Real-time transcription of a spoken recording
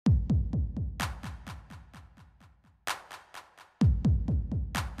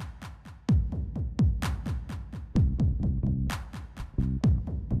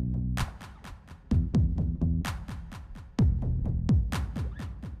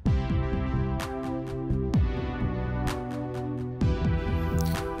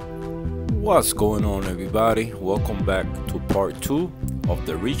What's going on, everybody? Welcome back to part 2 of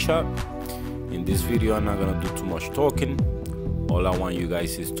the Reef Shoppe. In this video I'm not gonna do too much talking. All I want you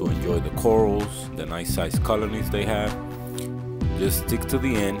guys is to enjoy the corals, the nice size colonies they have. Just stick to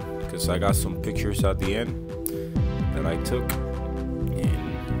the end because I got some pictures at the end that I took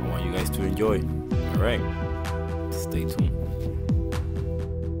and I want you guys to enjoy. Alright, stay tuned.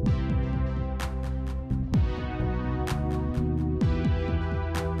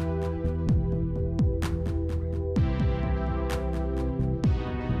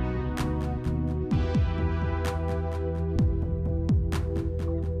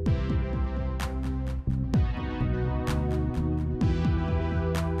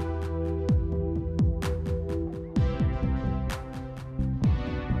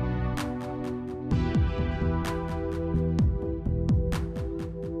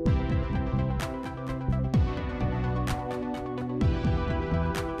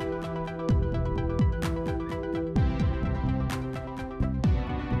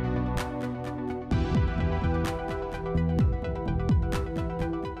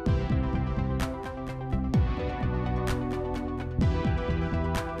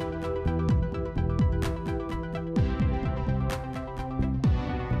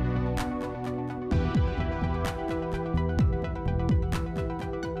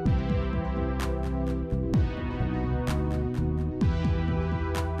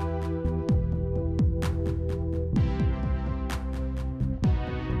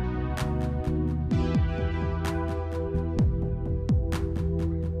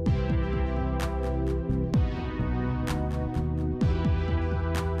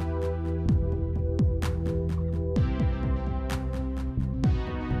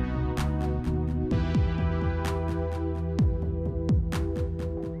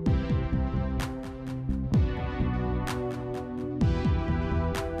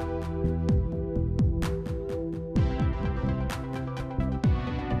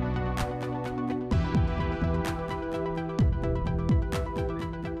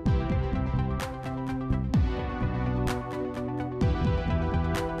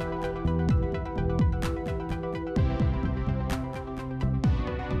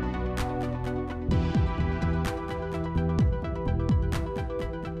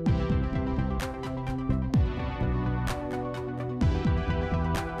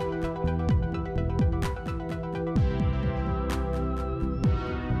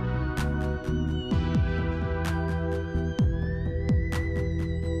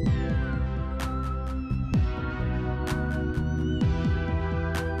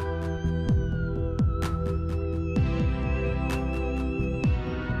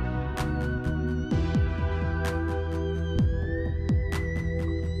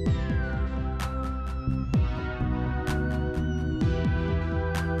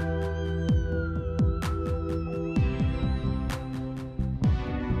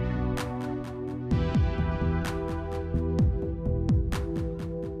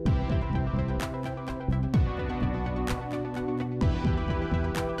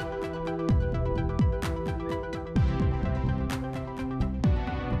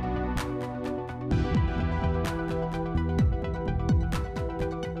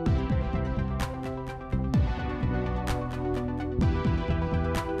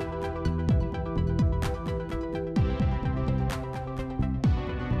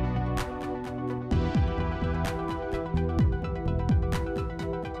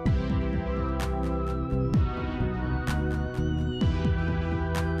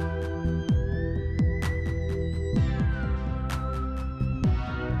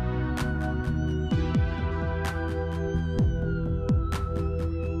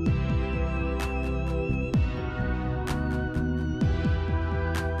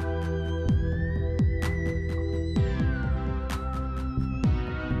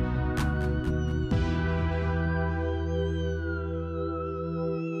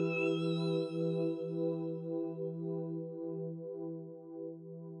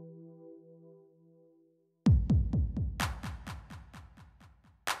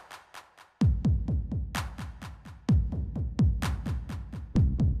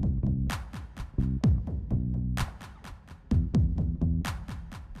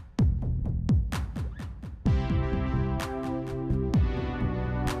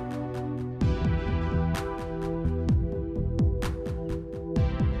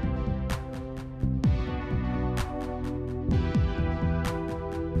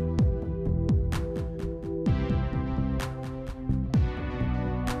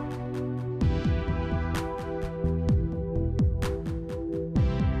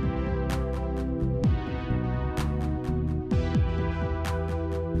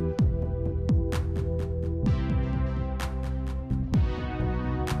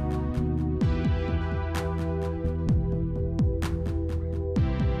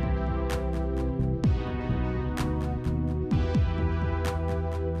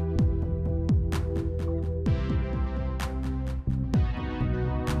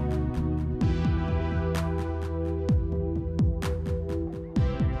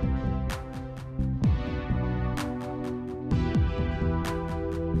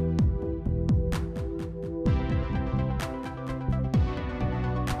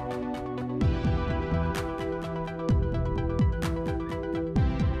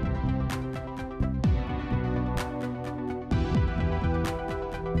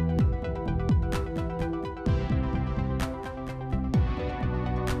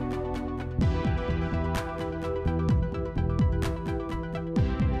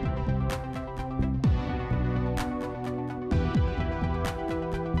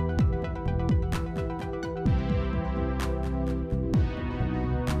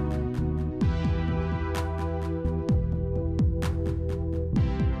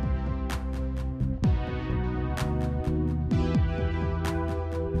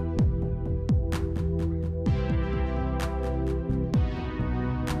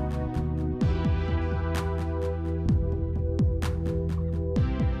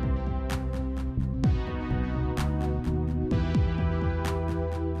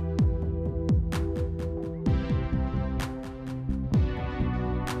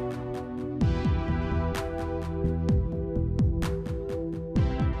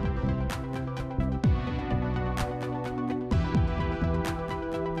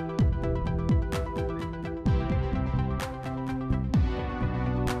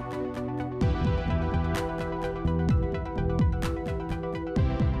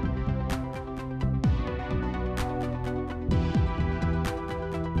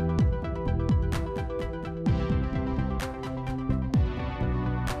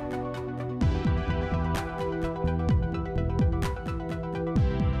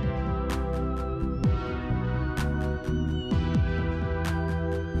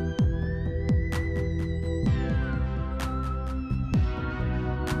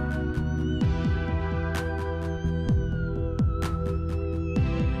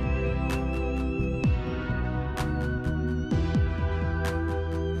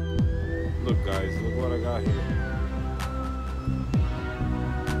 right here.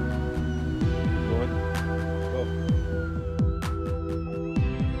 Go ahead. Go.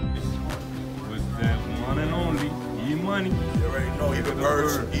 With the one and only E-Money. You already know, even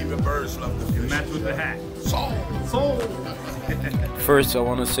birds love the fish. Match with the hat. Sold. First, I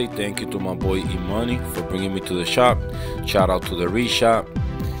want to say thank you to my boy E-Money for bringing me to the shop. Shout out to the Reef Shoppe.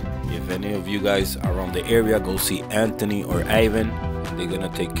 If any of you guys are around the area, go see Anthony or Ivan. They're gonna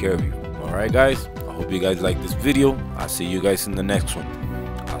take care of you. Alright guys, I hope you guys like this video. I'll see you guys in the next one.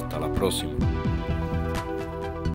 Hasta la próxima.